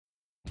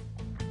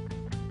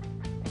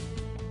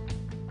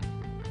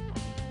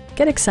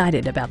Get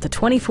excited about the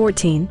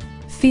 2014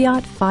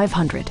 Fiat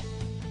 500.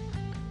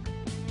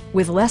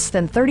 With less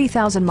than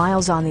 30,000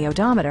 miles on the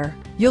odometer,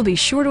 you'll be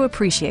sure to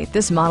appreciate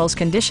this model's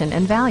condition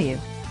and value.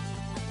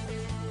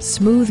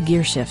 Smooth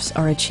gear shifts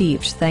are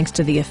achieved thanks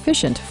to the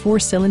efficient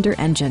 4-cylinder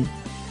engine.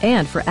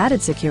 And for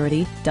added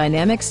security,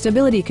 dynamic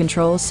stability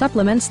control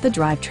supplements the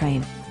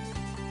drivetrain.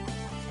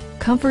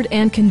 Comfort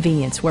and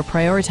convenience were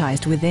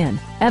prioritized within,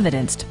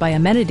 evidenced by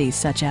amenities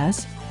such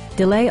as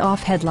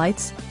delay-off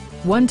headlights,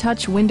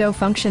 one-touch window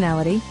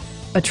functionality,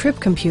 a trip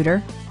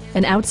computer,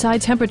 an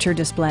outside temperature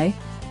display,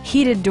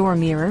 heated door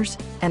mirrors,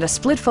 and a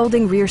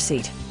split-folding rear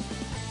seat.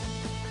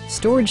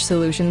 Storage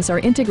solutions are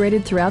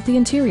integrated throughout the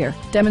interior,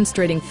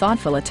 demonstrating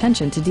thoughtful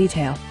attention to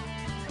detail.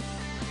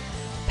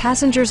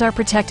 Passengers are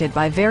protected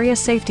by various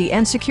safety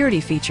and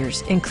security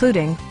features,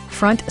 including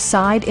front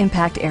side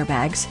impact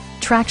airbags,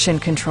 traction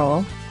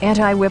control,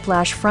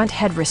 anti-whiplash front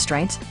head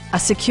restraints, a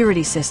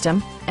security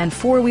system, and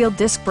 4-wheel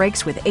disc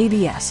brakes with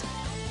ABS.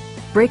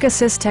 Brake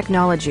Assist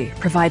technology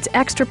provides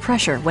extra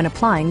pressure when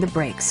applying the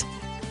brakes.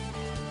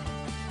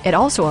 It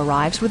also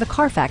arrives with a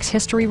Carfax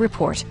history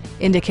report,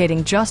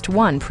 indicating just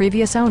one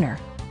previous owner.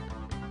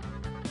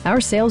 Our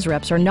sales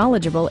reps are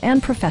knowledgeable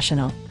and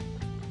professional.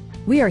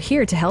 We are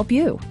here to help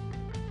you.